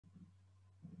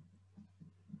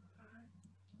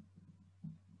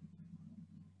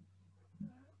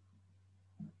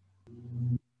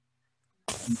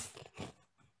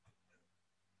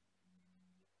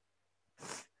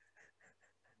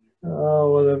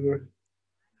longer.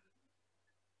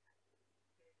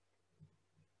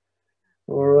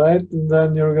 All right, and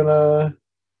then you're gonna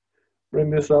bring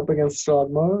this up against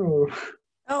Slagmaur, or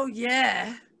Oh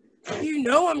yeah, you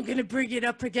know I'm gonna bring it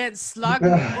up against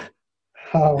Slagmaur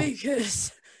how?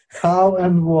 because How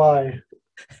and why?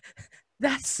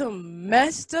 that's some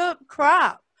messed up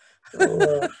crap.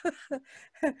 Oh,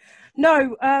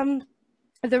 No,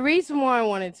 the reason why I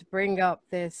wanted to bring up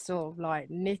this sort of like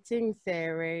knitting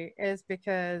theory is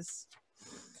because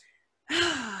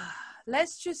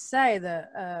let's just say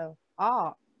that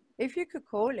art, if you could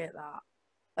call it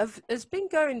that, has been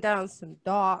going down some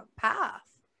dark path.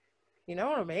 You know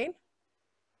what I mean?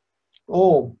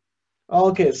 oh,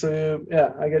 okay. So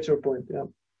yeah, I get your point. Yeah.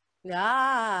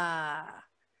 Ah,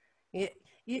 you,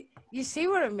 you see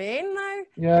what I mean? Though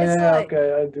Yeah, it's yeah, yeah. like,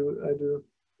 Okay, I do, I do.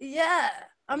 yeah.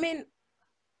 I mean,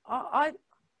 I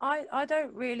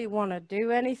don't really want to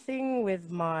do anything with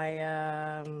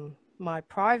my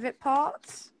private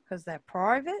parts because they're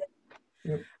private.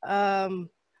 Yep.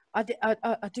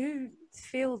 I do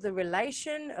feel the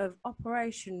relation of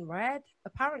Operation Red.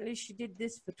 Apparently, she did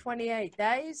this for 28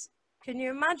 days. Can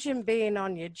you imagine being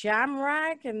on your jam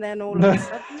rag and then all of a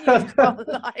sudden you've got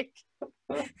like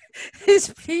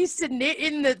this piece of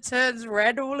knitting that turns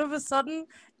red all of a sudden?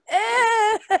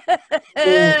 Oh,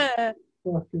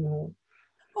 fucking hell.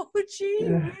 Oh, gee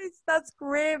Yeah. whiz, that's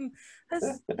grim.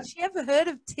 Has she ever heard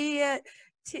of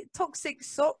toxic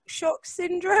shock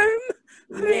syndrome?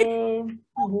 I mean, Yeah.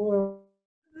 Well,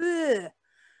 ugh.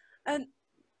 And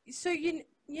so you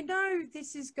know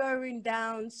this is going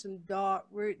down some dark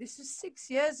route. This was 6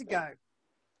 years ago,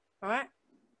 right?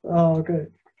 oh, okay.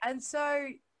 And so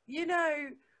you know,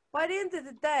 by the end of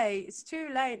the day, it's too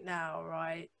late now,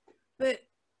 right? But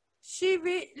she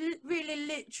really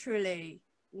literally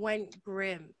went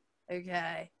grim,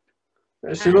 okay?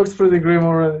 She And looks pretty grim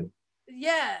already.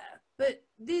 yeah, but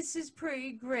this is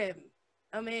pretty grim.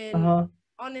 I mean, Uh-huh.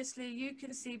 honestly, you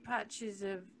can see patches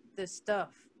of the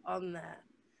stuff on there.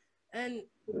 And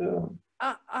Yeah.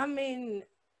 I mean,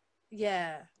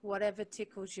 yeah, whatever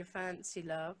tickles your fancy,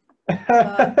 love.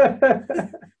 But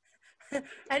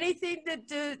anything that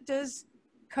does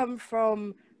come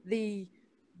from the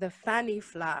fanny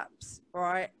flaps,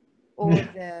 right? Or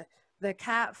the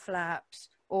cat flaps,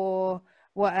 or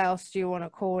what else do you want to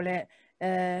call it?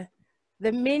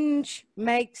 The minge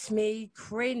makes me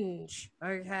cringe,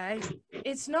 okay?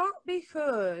 It's not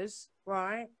because,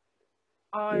 right,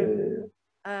 I'm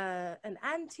Yeah. an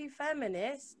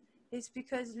anti-feminist. It's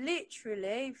because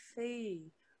literally,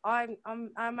 fee, I'm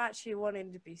actually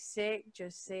wanting to be sick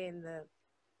just seeing the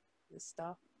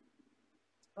stuff.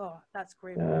 Oh, that's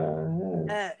grim.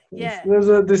 Yeah, There's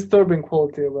a disturbing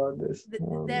quality about this.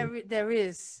 there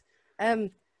is.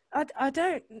 I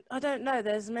don't know.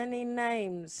 There's many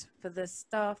names for the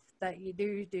stuff that you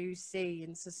do see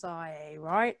in society,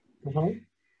 right? Uh-huh.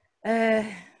 Uh,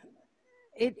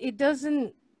 it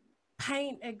doesn't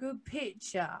paint a good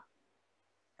picture.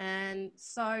 And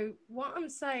so what I'm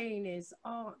saying is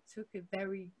art took a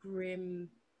very grim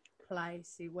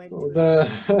place. It went So to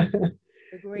the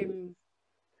a grim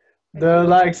a the grim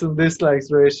likes and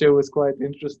dislikes ratio is quite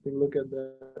interesting. Look at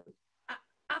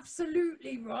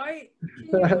absolutely right. Can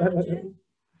you that. imagine?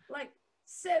 Like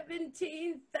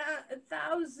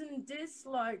 17,000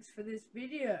 dislikes for this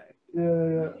video. Yeah,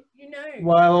 yeah. You know.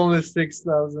 While only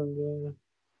 6,000.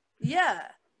 Yeah.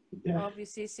 Yeah.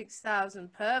 Obviously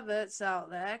 6,000 perverts out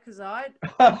there because like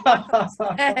I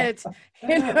said,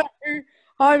 you know,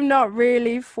 I'm not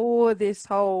really for this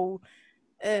whole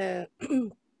uh,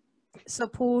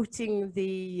 supporting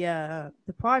the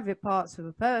private parts of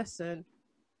a person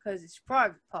because it's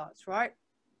private parts, right?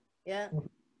 Yeah,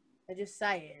 they're just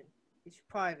saying it's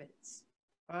privates,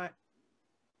 right?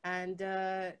 And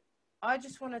I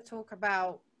just want to talk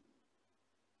about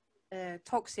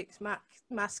toxic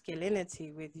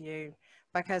masculinity with you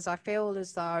because I feel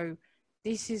as though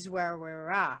this is where we're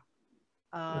at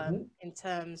in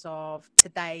terms of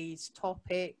today's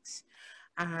topics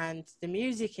and the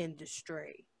music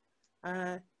industry.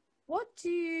 What do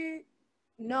you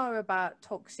know about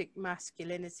toxic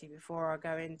masculinity before I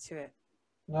go into it?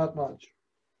 Not much.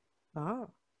 Oh,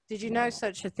 did you know No.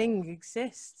 such a thing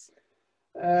exists?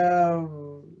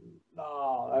 No,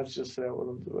 let's just say I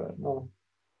wouldn't do that. No.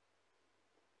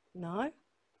 No?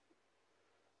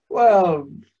 Well,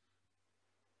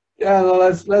 yeah, no,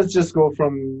 let's just go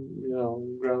from,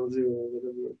 ground zero or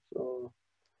whatever. So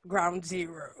Ground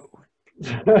zero.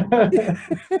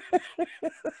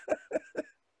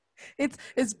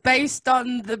 It's based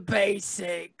on the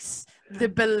basics, the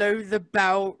below the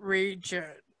belt region.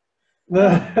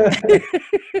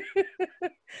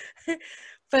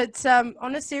 But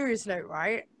on a serious note,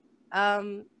 right?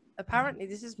 Apparently,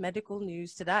 this is medical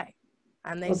news today,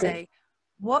 and they Okay. say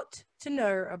what to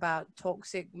know about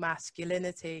toxic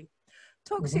masculinity.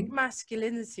 Toxic Mm-hmm.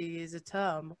 masculinity is a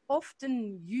term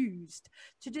often used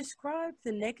to describe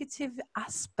the negative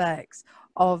aspects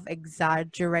of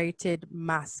exaggerated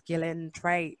masculine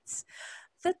traits.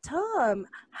 The term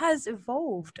has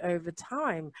evolved over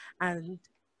time and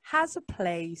has a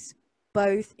place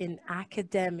both in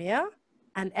academia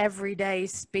and everyday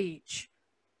speech.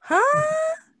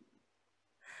 Huh?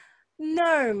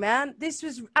 No, man. This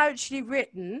was actually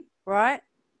written, right,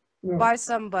 Yeah. by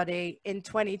somebody in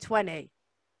 2020.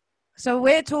 So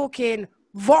we're talking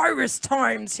virus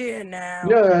times here now.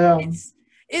 Yeah, yeah,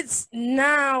 It's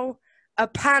now a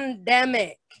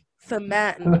pandemic for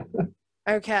men.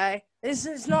 Okay, this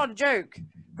is not a joke,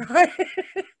 right?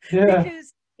 yeah.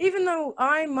 Because even though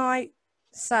I might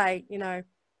say,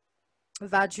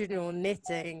 vaginal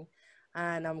knitting,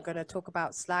 and I'm going to talk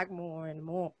about Slagmaur in a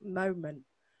moment,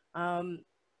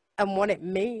 and what it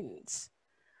means.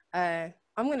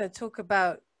 I'm going to talk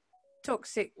about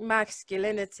toxic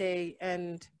masculinity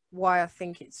and why I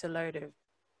think it's a load of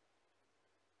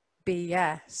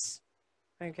BS.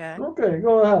 Okay. Okay,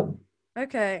 go ahead.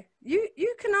 Okay.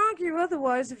 You can argue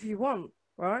otherwise if you want,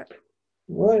 right?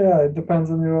 Well, yeah, it depends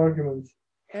on your argument.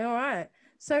 All right.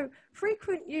 So,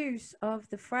 frequent use of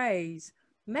the phrase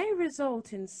may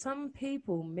result in some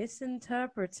people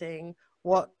misinterpreting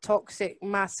what toxic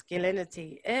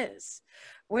masculinity is,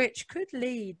 which could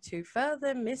lead to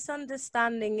further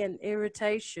misunderstanding and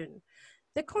irritation.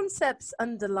 The concepts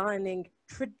underlining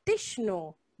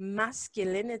traditional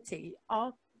masculinity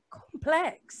are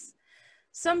complex.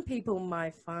 Some people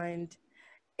might find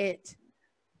it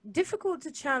difficult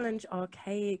to challenge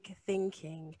archaic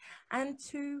thinking and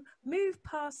to move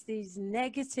past these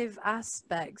negative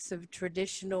aspects of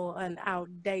traditional and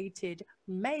outdated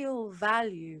male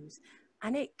values.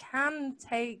 And it can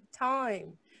take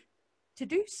time. To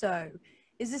do so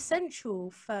is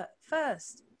essential for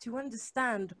first to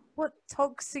understand what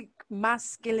toxic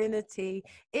masculinity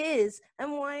is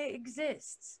and why it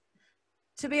exists.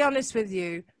 To be honest with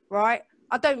you, right?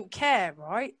 I don't care,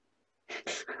 right?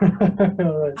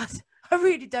 Right. I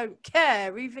really don't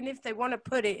care, even if they want to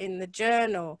put it in the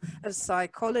journal of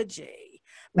psychology,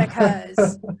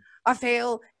 because I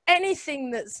feel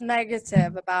anything that's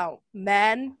negative about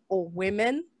men or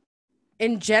women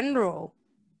in general,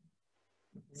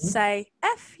 say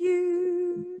F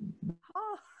you,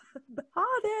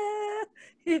 harder,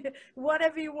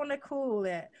 whatever you want to call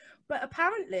it. But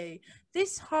apparently,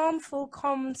 this harmful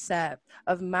concept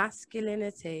of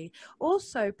masculinity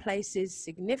also places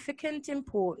significant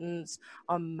importance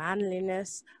on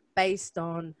manliness based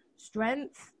on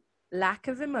strength, lack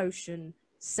of emotion,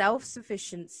 self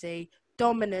sufficiency,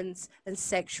 dominance, and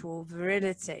sexual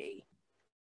virility.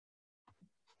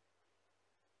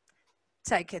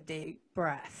 Take a deep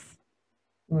breath.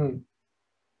 Mm.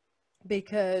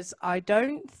 Because I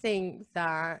don't think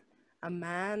that a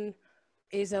man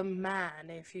is a man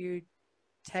if you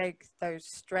take those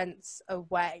strengths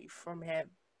away from him,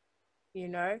 you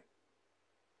know?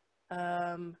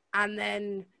 And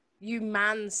then you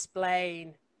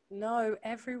mansplain. No,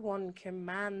 everyone can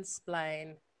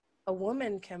mansplain. A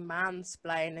woman can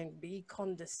mansplain and be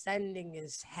condescending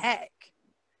as heck,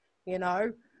 you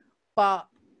know? But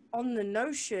on the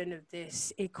notion of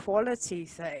this equality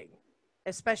thing,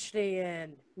 especially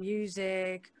in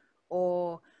music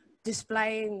or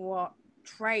displaying what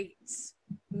traits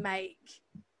make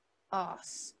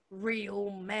us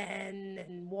real men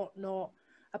and whatnot,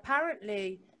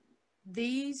 apparently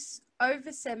these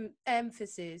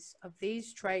overemphasis of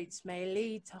these traits may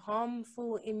lead to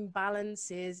harmful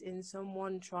imbalances in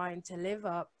someone trying to live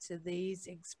up to these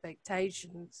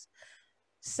expectations.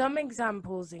 Some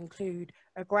examples include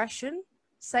aggression,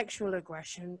 sexual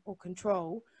aggression, or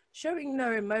control, showing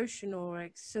no emotion or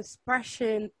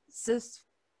suppressing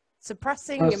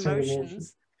Suppressing emotion.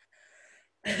 emotions,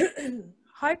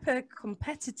 hyper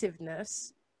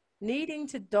competitiveness, needing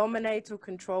to dominate or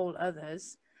control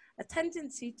others, a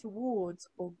tendency towards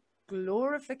or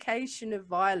glorification of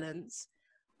violence,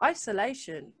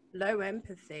 isolation, low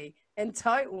empathy,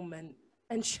 entitlement,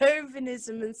 and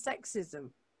chauvinism and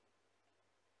sexism.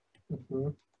 Mm-hmm.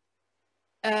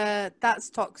 That's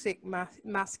toxic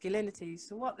masculinity.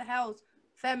 So what the hell's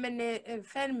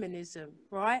feminism,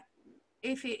 right?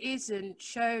 If it isn't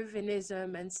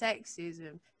chauvinism and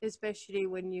sexism, especially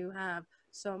when you have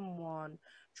someone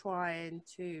trying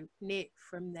to knit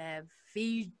from their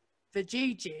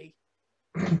vajiji,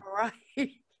 right?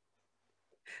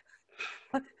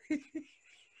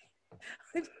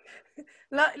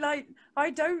 like I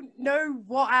don't know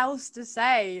what else to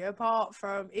say apart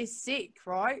from it's sick,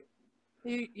 right?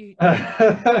 You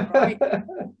right?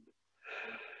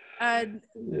 And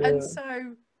Yeah.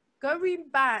 so going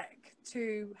back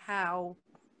to how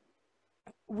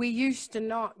we used to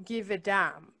not give a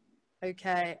damn,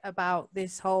 okay, about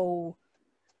this whole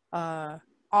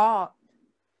art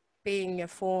being a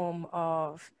form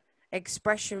of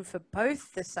expression for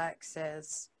both the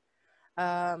sexes,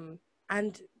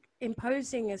 and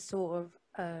imposing a sort of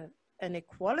an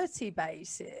equality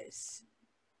basis.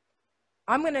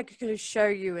 I'm going to show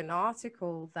you an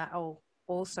article that'll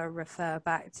also refer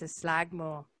back to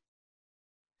Slagmaur,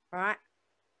 right?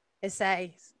 It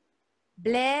says,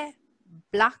 ble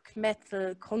black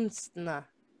metal kunstner.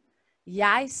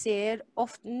 Jeg ser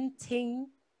ofte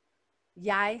ting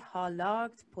jeg har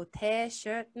lagd på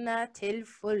T-skjortene til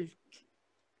folk.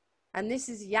 And this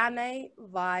is Janne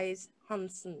Weiss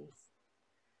Hansen.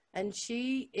 And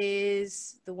she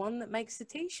is the one that makes the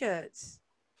T-shirts.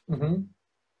 Mm-hmm.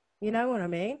 You know what I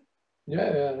mean?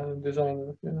 Yeah,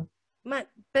 designer, yeah.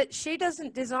 But she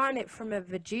doesn't design it from a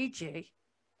vajiji.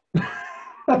 Yeah,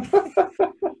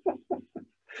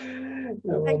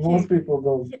 well, most people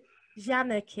don't.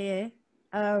 Janneke,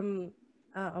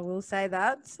 I will say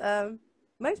that.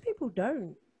 Most people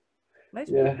don't.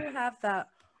 Most people have that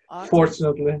artistic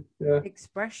Fortunately, yeah.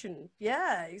 expression.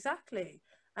 Yeah, exactly.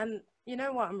 And you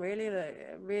know what I'm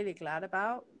really glad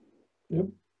about? Yep.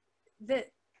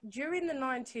 That during the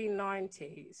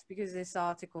 1990s, because this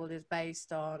article is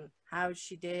based on how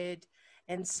she did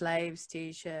Enslaved's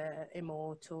T-shirt,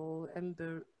 Immortal, and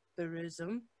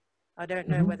Burism. I don't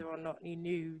know whether or not you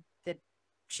knew that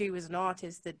she was an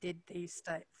artist that did these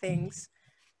things.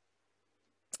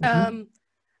 And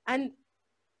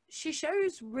she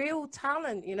shows real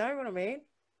talent, you know what I mean?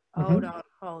 Hold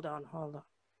on.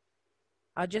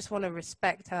 I just want to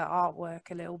respect her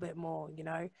artwork a little bit more, you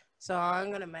know? So I'm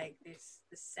going to make this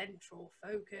the central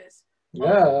focus.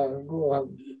 Yeah, go ahead.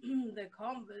 The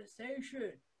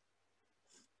conversation.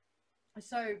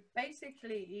 So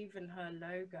basically, even her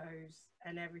logos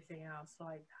and everything else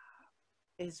like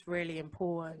that is really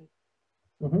important.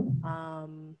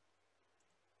 You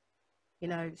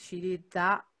know, she did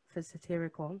that for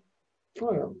Satyricon.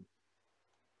 Oh yeah,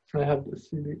 I have the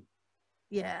CD.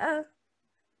 Yeah.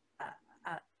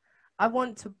 I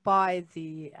want to buy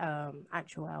the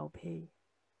actual LP.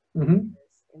 In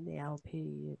the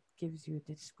LP, it gives you a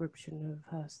description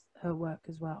of her work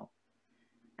as well,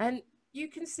 and you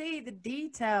can see the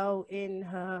detail in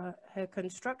her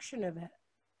construction of it,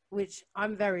 which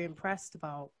I'm very impressed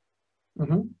about.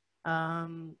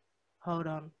 Hold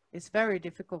on, it's very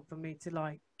difficult for me to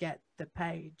like get the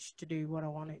page to do what I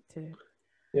want it to.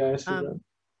 Yeah, I see that.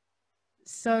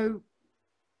 So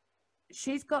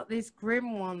she's got this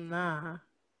grim one there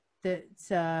that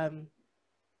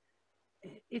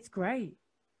it's great.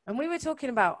 And we were talking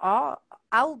about our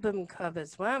album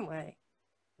covers, weren't we,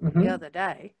 the other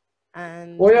day?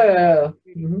 And oh yeah.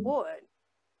 important.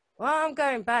 Well, I'm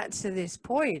going back to this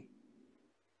point,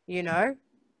 you know,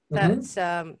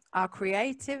 that our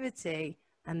creativity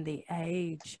and the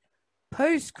age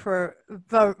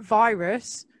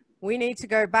post-virus, we need to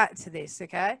go back to this,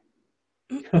 okay?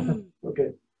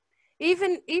 Okay.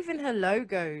 Even her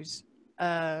logos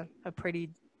are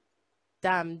pretty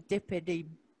damn dippity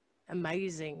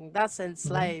amazing. That's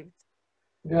Enslaved.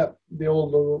 Yeah, the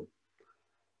old logo.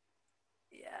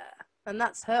 Yeah, and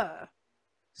that's her.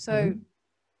 So,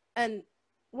 and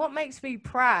what makes me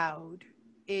proud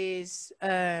is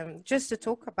just to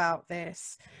talk about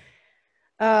this.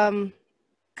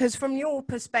 Because from your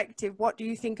perspective, what do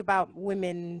you think about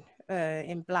women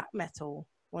in black metal?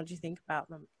 What do you think about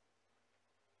them?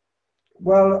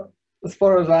 Well, as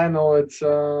far as I know, it's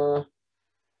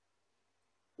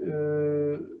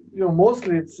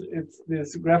mostly it's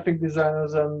these graphic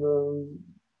designers and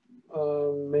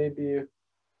maybe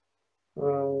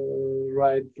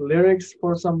write lyrics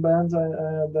for some bands.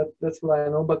 That's what I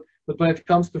know. But when it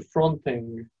comes to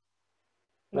fronting,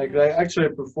 like actually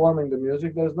performing the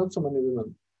music, there's not so many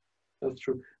women. That's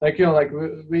true. Like like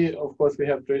we of course we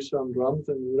have Trisha on drums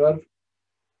and Virar,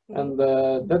 and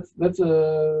that's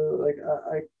like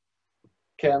I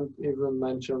can't even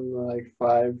mention like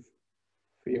 5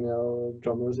 female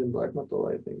drummers in black metal,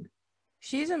 I think.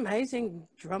 She's an amazing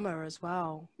drummer as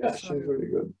well. Yeah, so she's really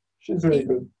good. She's really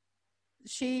good.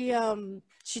 She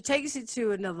takes it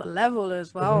to another level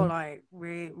as well, like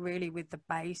really with the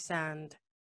bass and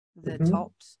the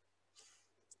tops.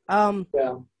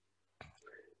 Yeah.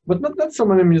 But not so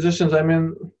many musicians. I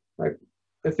mean, like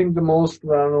I think the most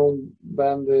well-known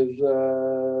band is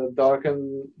Dark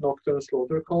and Nocturne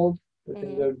Slaughter Called. I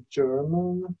think they're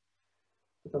German.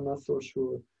 but I'm not so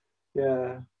sure.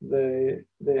 Yeah, they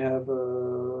have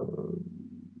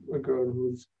a girl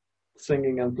who's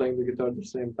singing and playing the guitar at the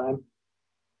same time.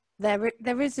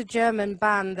 There is a German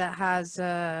band that has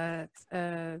a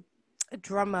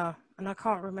drummer, and I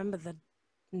can't remember the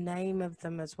name of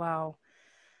them as well.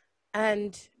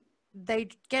 And they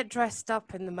get dressed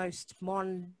up in the most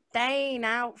mundane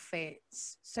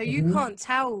outfits, so you can't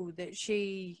tell that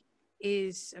she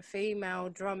is a female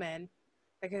drumming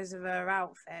because of her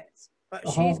outfits. But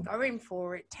she's going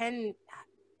for it 10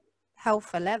 hell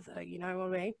for leather, you know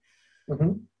what I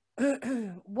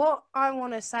mean? What I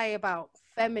want to say about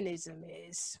feminism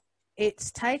is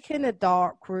it's taken a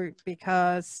dark route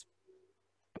because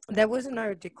there was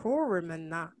no decorum in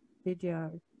that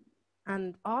video.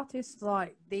 And artists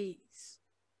like these,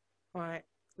 right,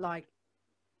 like,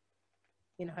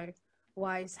 you know,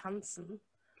 Wise Hanson,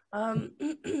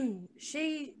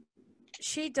 she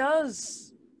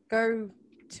does go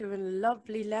to a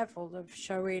lovely level of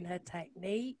showing her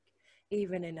technique,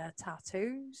 even in her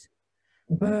tattoos.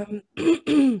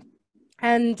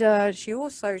 And she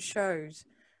also shows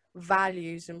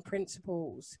values and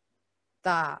principles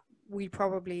that we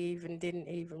probably even didn't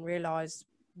even realize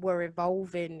were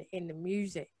evolving in the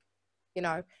music. You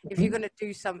know, if you're going to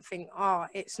do something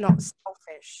art, it's not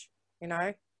selfish, you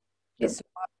know, it's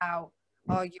not about,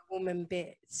 oh, your woman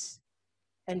bits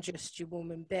and just your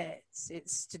woman bits.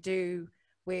 It's to do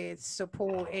with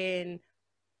supporting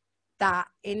that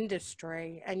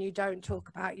industry, and you don't talk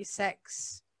about your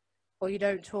sex or you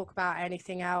don't talk about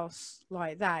anything else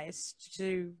like that. It's to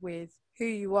do with who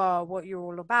you are, what you're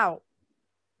all about.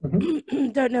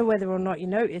 Don't know whether or not you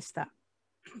noticed that.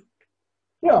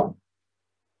 Yeah.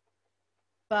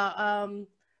 But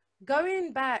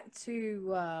going back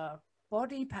to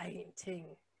body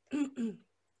painting,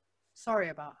 sorry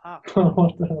about that.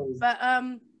 What the hell is But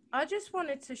I just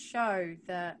wanted to show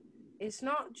that it's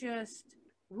not just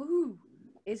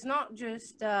it's not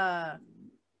just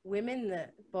women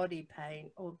that body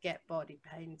paint or get body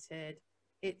painted.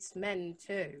 It's men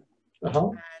too.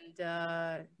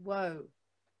 And whoa,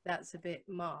 that's a bit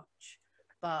much.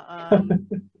 But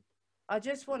I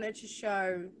just wanted to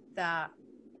show that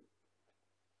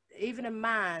even a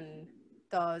man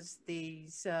does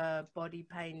these body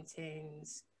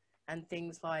paintings and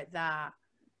things like that.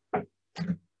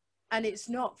 And it's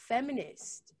not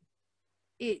feminist.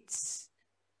 It's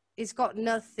got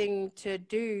nothing to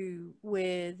do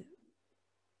with,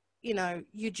 you know,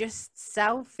 you're just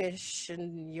selfish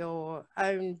and your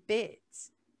own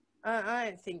bits. I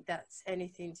don't think that's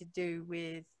anything to do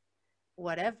with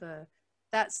whatever.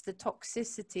 That's the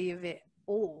toxicity of it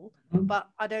all. But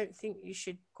I don't think you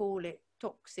should call it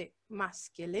toxic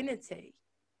masculinity.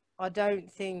 I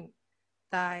don't think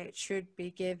that it should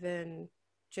be given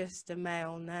just a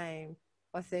male name.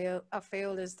 I feel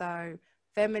as though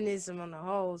feminism on the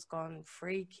whole has gone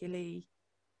freakily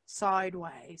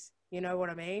sideways. You know what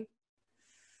I mean?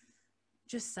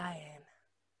 Just saying.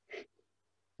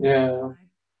 Yeah.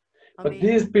 But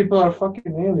these people are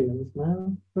fucking aliens,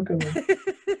 man. Look at them.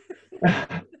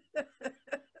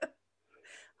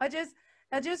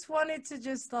 I just wanted to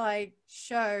just like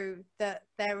show that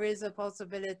there is a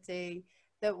possibility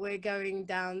that we're going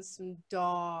down some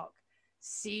dark,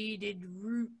 seeded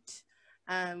route,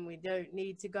 and we don't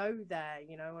need to go there.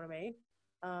 You know what I mean?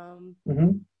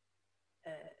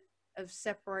 Of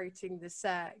separating the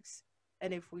sex,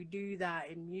 and if we do that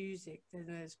in music, then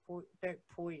there's no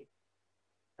point.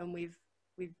 And we've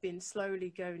been slowly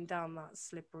going down that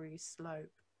slippery slope.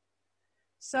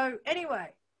 So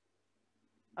anyway,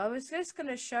 I was just going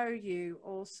to show you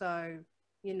also,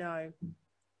 you know,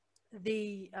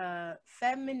 the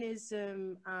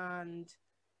feminism and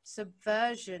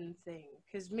subversion thing,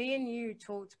 because me and you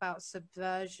talked about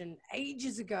subversion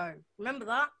ages ago. Remember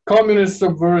that? Communist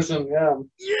subversion, yeah.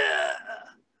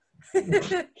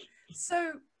 Yeah.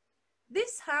 So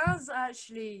this has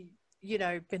actually, you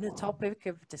know, been a topic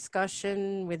of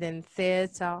discussion within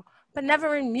theatre, but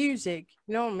never in music.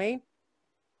 You know what I mean?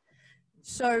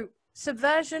 So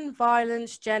subversion,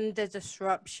 violence, gender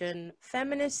disruption,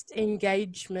 feminist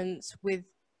engagements with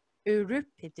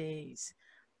Euripides,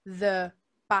 the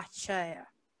Bacchaea.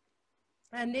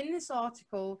 And in this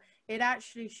article, it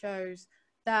actually shows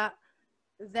that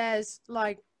there's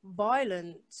like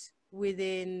violence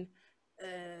within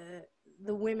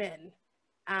the women,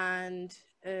 and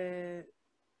there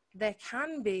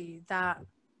can be that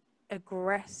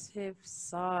aggressive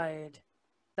side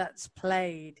that's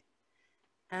played.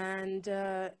 And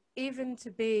even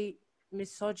to be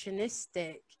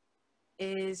misogynistic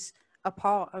is a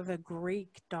part of a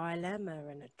Greek dilemma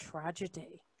and a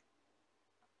tragedy.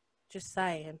 Just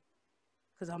saying.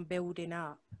 because I'm building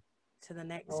up to the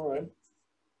next All right.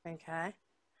 bit. Okay.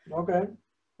 Okay.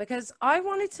 Because I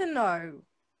wanted to know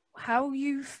how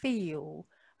you feel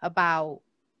about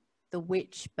the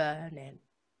witch burning.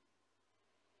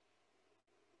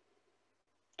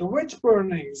 The witch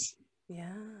burnings.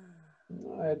 Yeah.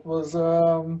 It was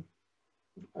the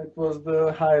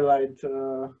highlight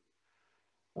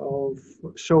of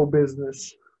show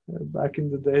business back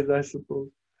in the days, I suppose.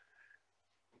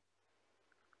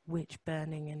 Witch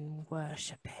burning and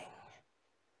worshipping.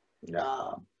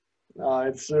 Yeah,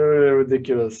 it's really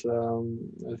ridiculous.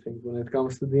 I think when it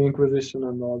comes to the Inquisition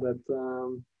and all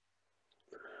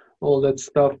that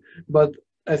stuff. But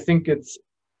I think it's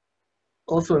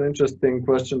also an interesting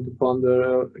question to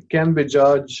ponder. Can we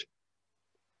judge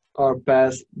our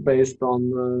past based on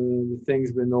the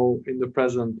things we know in the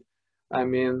present? I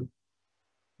mean,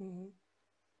 Mm-hmm.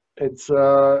 it's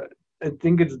I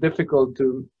think it's difficult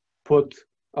to put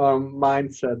our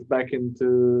mindset back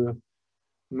into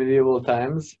medieval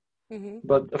times. Mm-hmm.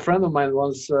 But a friend of mine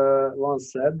once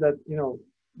said that, you know,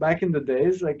 back in the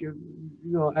days, like you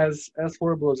know, as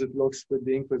horrible as it looks with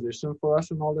the Inquisition for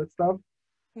us and all that stuff,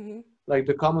 Mm-hmm. like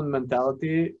the common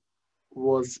mentality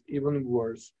was even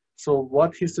worse. So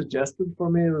what he suggested for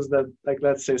me was that, like,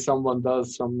 let's say someone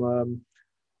does some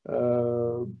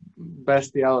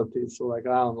bestiality. So, like,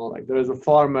 I don't know, like there is a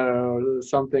farmer or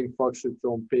something fucks its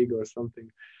own pig or something.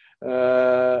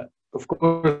 Of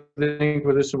course, the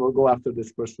Inquisition will go after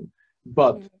this person.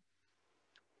 But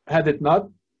had it not,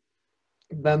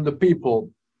 then the people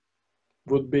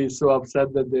would be so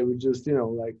upset that they would just, you know,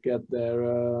 like get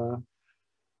their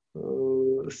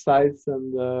sites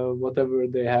and whatever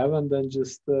they have, and then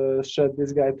just shred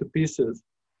this guy to pieces.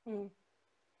 Mm-hmm.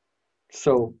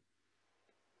 So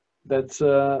that's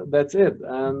it.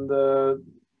 And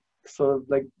so,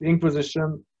 like, the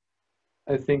Inquisition,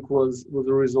 I think was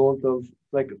a result of,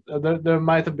 like, there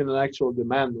might have been an actual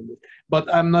demand on it,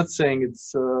 but I'm not saying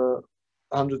it's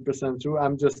 100% true.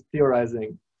 I'm just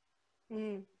theorizing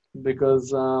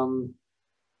because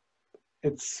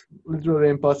it's literally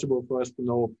impossible for us to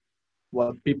know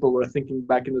what people were thinking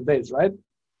back in the days, right?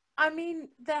 I mean,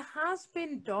 there has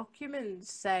been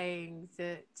documents saying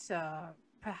that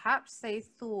perhaps they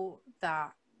thought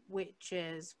that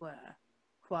witches were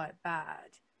quite bad,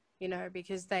 you know,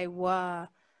 because they were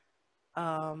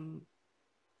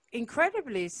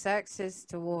incredibly sexist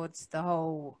towards the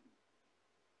whole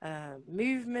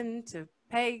movement of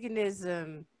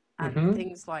paganism and Mm-hmm.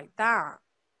 things like that.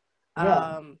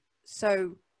 Yeah.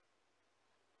 So,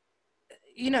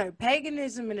 you know,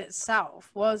 paganism in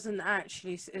itself wasn't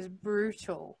actually as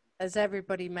brutal as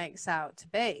everybody makes out to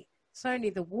be. It's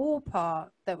only the war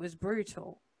part that was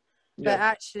brutal. But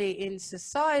Yeah. actually, in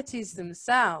societies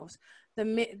themselves,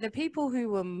 the people who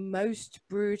were most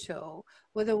brutal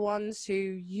were the ones who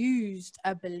used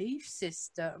a belief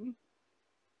system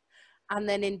and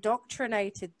then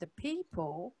indoctrinated the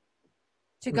people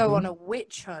to go on a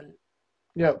witch hunt.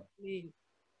 Yeah. I mean,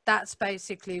 that's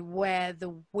basically where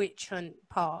the witch hunt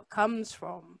part comes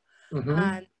from.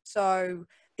 And so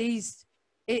these,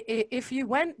 if you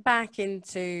went back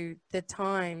into the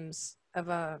times of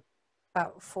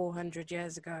about 400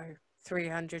 years ago,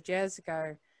 300 years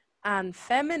ago, and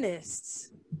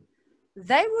feminists,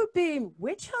 they were being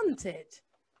witch hunted.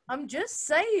 I'm just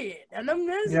saying. And I'm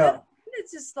gonna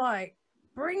just like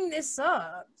bring this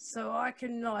up so I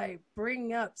can like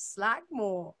bring up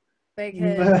Slagmaur,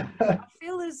 because I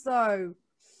feel as though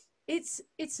it's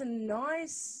a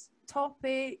nice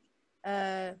topic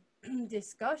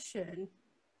discussion,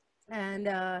 and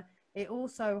it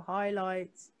also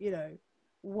highlights, you know,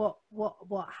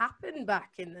 what happened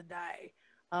back in the day.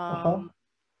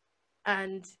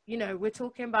 And, you know, we're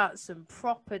talking about some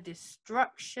proper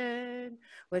destruction.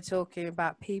 We're talking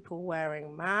about people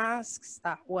wearing masks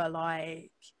that were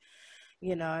like,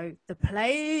 you know, the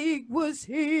plague was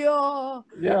here.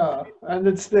 Yeah, and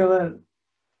it's still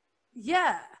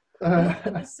Yeah. And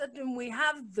all of a sudden we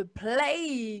have the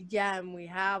plague and we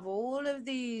have all of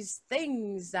these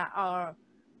things that are,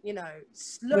 you know,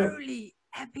 slowly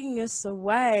ebbing us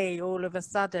away all of a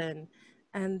sudden.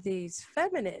 And these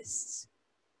feminists,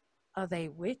 are they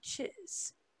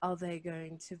witches? Are they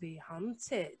going to be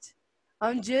hunted?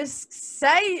 I'm just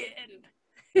saying.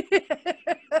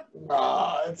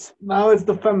 now it's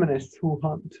the feminists who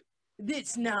hunt.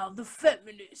 It's now the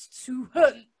feminists who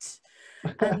hunt.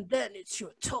 And then it's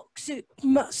your toxic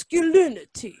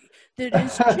masculinity that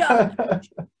is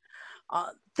challenged.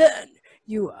 Then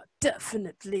you are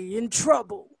definitely in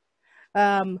trouble.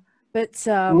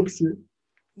 Oopsie.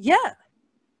 Yeah.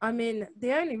 I mean,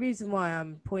 the only reason why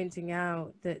I'm pointing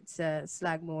out that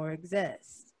Slagmaur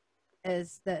exists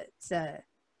is that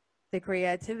the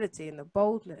creativity and the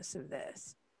boldness of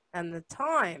this, and the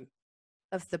time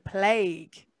of the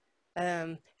plague,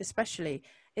 especially,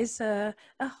 is a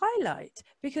highlight,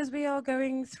 because we are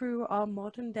going through our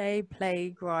modern day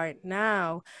plague right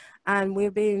now, and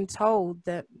we're being told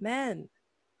that men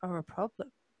are a problem.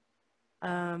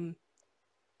 And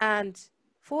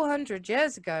 400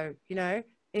 years ago, you know,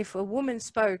 if a woman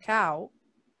spoke out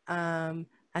and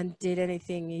did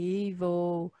anything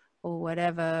evil or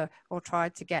whatever, or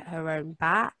tried to get her own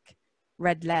back,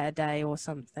 red letter day or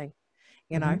something,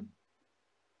 you know,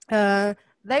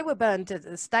 they were burned at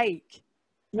the stake.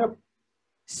 Yep.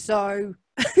 So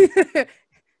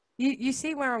you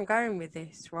see where I'm going with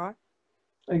this, right?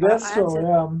 I guess so,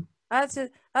 yeah. I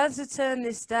had to turn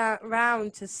this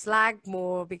round to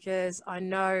Slagmaur, because I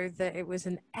know that it was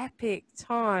an epic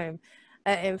time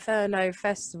at Inferno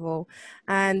Festival,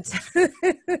 and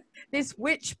this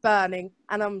witch burning,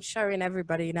 and I'm showing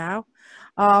everybody now.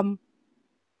 But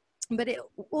it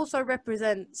also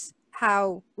represents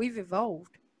how we've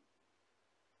evolved.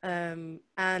 And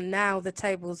now the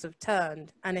tables have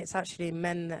turned, and it's actually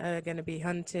men that are going to be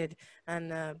hunted and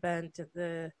burned to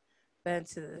the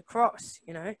cross,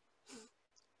 you know.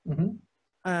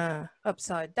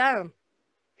 Upside down.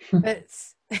 But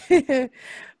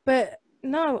but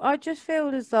no, I just feel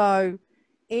as though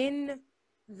in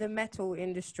the metal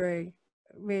industry,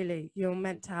 really, you're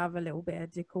meant to have a little bit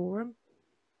of decorum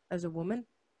as a woman.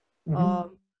 You're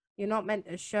not meant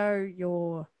to show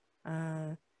your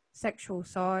sexual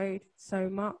side so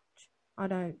much, I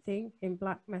don't think, in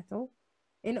black metal.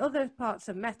 In other parts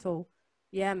of metal,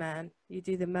 yeah, man, you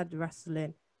do the mud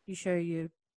wrestling, you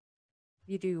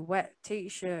do a wet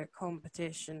t-shirt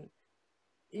competition,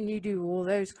 and you do all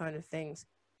those kind of things.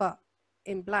 But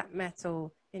in black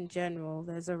metal in general,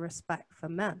 there's a respect for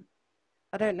men.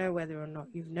 I don't know whether or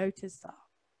not you've noticed that.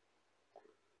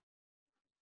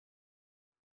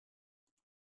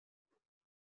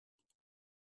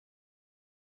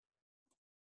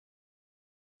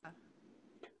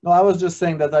 No, I was just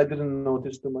saying that I didn't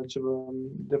notice too much of a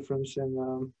difference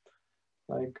in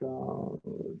like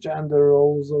gender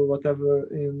roles or whatever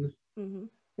in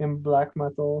black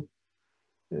metal.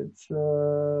 It's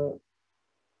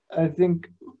I think,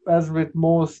 as with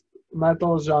most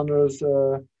metal genres,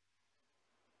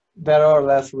 there are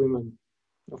less women,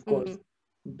 of course,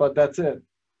 but that's it.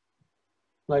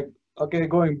 Like, okay,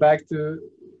 going back to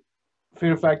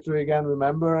Fear Factory again,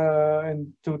 remember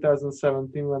in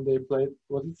 2017 when they played,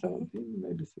 was it 17?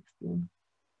 Maybe 16? I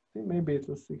think maybe it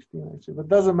was 16 actually, but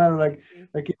doesn't matter. Like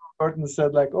even Burton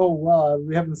said, like, oh wow,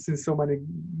 we haven't seen so many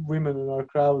women in our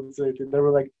crowds lately. There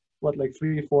were like what, like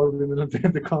 3, 4 women at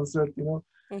the concert, you know,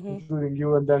 including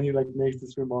you. And then he like makes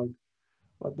this remark,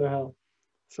 what the hell?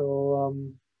 So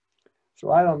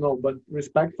so I don't know, but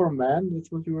respect for men,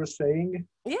 that's what you were saying.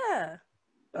 Yeah.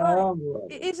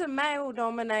 It is a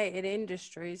male-dominated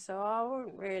industry, so I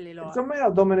wouldn't really like. It's a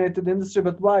male-dominated industry,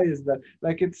 but why is that?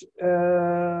 Like, it's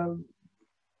I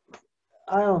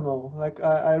don't know. Like,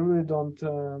 I really don't.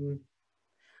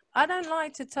 I don't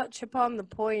like to touch upon the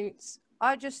points.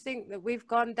 I just think that we've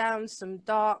gone down some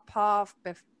dark path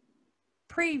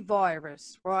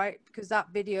pre-virus, right? Because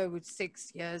that video was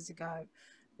 6 years ago.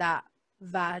 That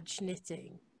vag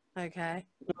knitting, okay.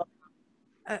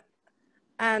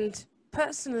 And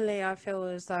personally, I feel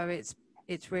as though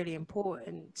it's really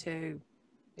important to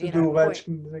do veg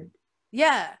knitting.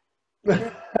 Yeah.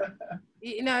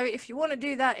 You know, if you want to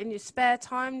do that in your spare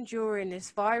time during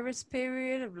this virus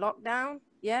period of lockdown,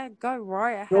 yeah, go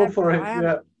right ahead. Go for it,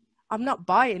 yeah. I'm not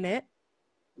buying it.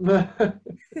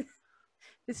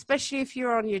 Especially if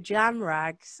you're on your jam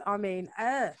rags. I mean,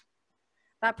 that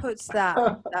puts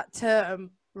that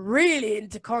term really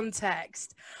into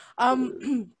context.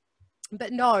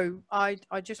 But no, I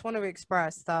just want to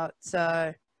express that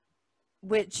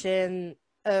witch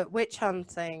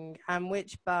hunting and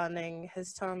witch burning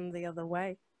has turned the other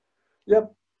way.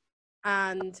 Yep.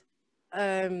 And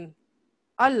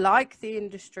I like the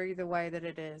industry the way that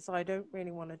it is. I don't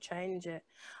really want to change it.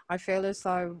 I feel as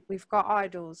though we've got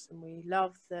idols and we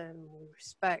love them, we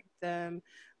respect them.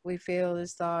 We feel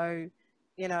as though,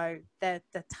 you know, that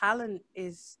the talent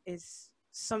is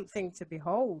something to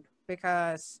behold,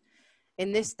 because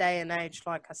in this day and age,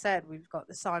 like I said, we've got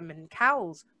the Simon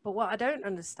Cowells. But what I don't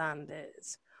understand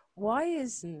is, why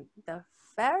is it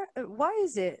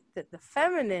that the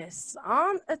feminists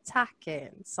aren't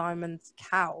attacking Simon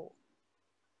Cowell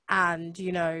and,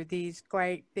 you know, these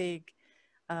great big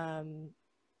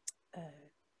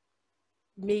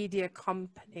media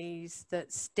companies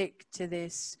that stick to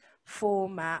this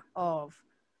format of,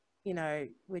 you know,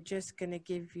 we're just going to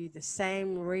give you the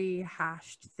same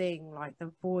rehashed thing like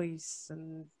The Voice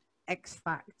and X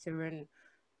Factor and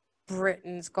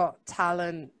Britain's Got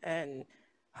Talent and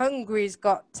Hungary's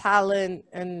Got Talent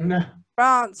and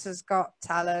France has got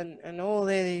talent and all of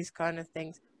these kind of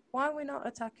things. Why are we not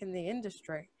attacking the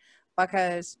industry?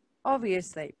 Because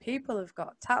obviously people have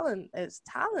got talent as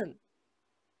talent.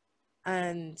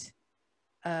 And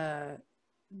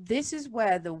this is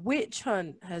where the witch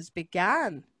hunt has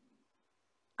began.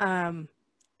 And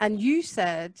you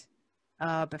said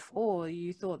before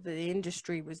you thought that the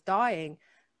industry was dying.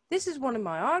 This is one of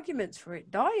my arguments for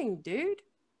it dying, dude.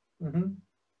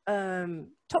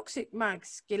 Toxic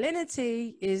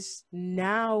masculinity is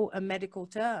now a medical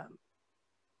term.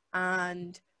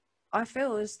 And I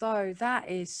feel as though that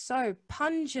is so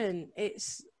pungent.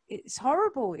 It's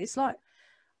horrible. It's like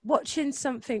watching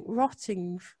something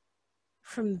rotting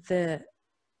from the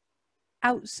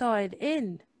outside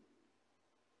in.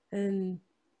 And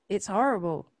it's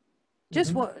horrible.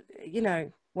 Just what, you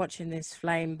know, watching this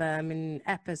flame burning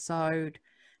episode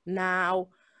now.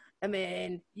 I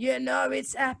mean, you know,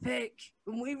 it's epic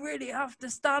and we really have to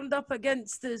stand up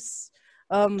against this.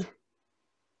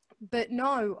 But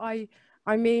no, I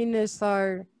mean, as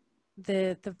though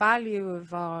the value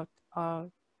of our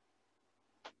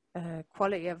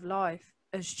quality of life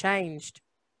has changed.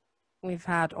 We've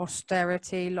had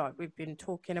austerity, like we've been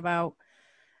talking about,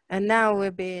 and now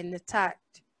we're being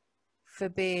attacked for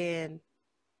being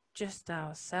just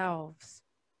ourselves.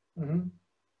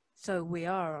 So we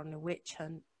are on a witch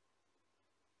hunt.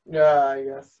 Yeah, I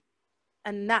guess.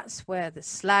 And that's where the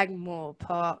Slagmaur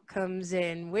part comes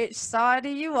in. Which side are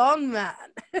you on, man?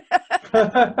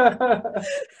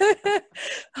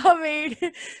 I mean,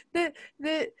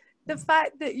 the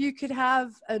fact that you could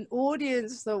have an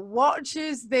audience that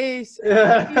watches this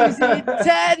is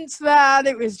intense, man.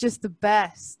 It was just the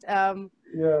best. I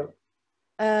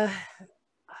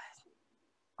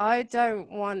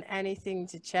don't want anything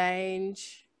to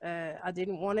change. I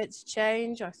didn't want it to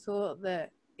change. I thought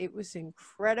that it was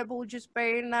incredible just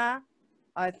being there.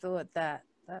 I thought that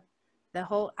the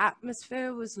whole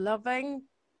atmosphere was loving.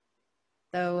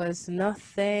 There was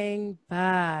nothing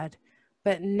bad.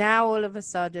 But now all of a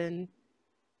sudden,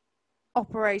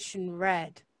 Operation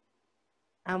Red.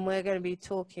 And we're going to be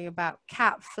talking about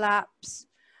cat flaps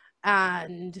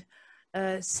and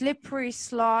slippery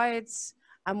slides.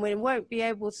 And we won't be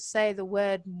able to say the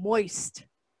word moist.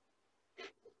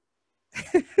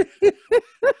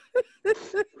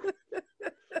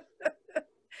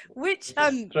 Witch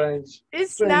hunt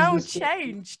is now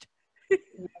changed.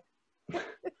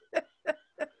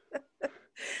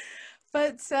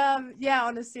 But yeah,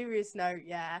 on a serious note,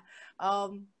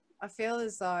 I feel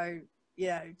as though, you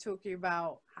know, talking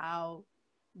about how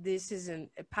this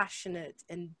isn't a passionate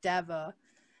endeavor,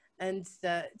 and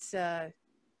that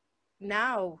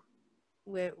now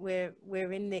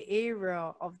we're in the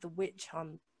era of the witch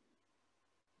hunt.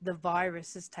 The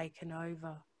virus has taken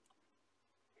over.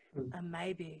 And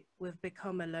maybe we've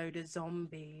become a load of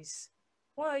zombies.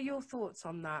 What are your thoughts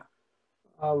on that?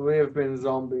 We have been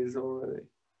zombies already.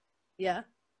 Yeah?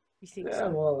 You think so? Yeah,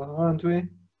 well, aren't we?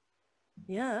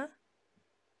 Yeah.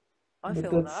 I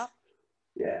feel that.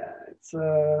 Yeah, it's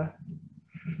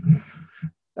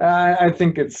I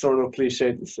think it's sort of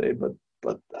cliche to say, but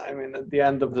I mean, at the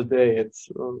end of the day, it's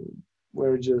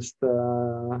we're just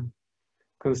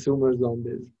consumer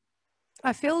zombies.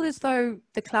 I feel as though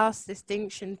the class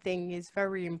distinction thing is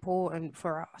very important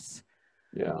for us.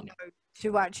 Yeah. You know,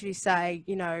 to actually say,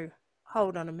 you know,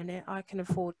 hold on a minute, I can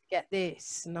afford to get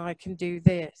this and I can do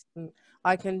this and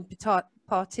I can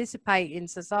participate in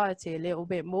society a little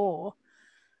bit more.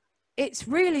 It's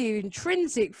really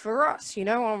intrinsic for us, you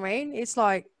know what I mean? It's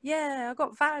like, yeah, I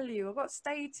got value, I got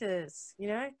status, you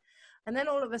know? And then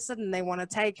all of a sudden they want to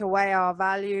take away our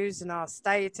values and our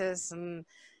status and,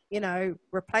 you know,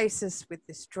 replace us with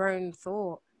this drone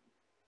thought.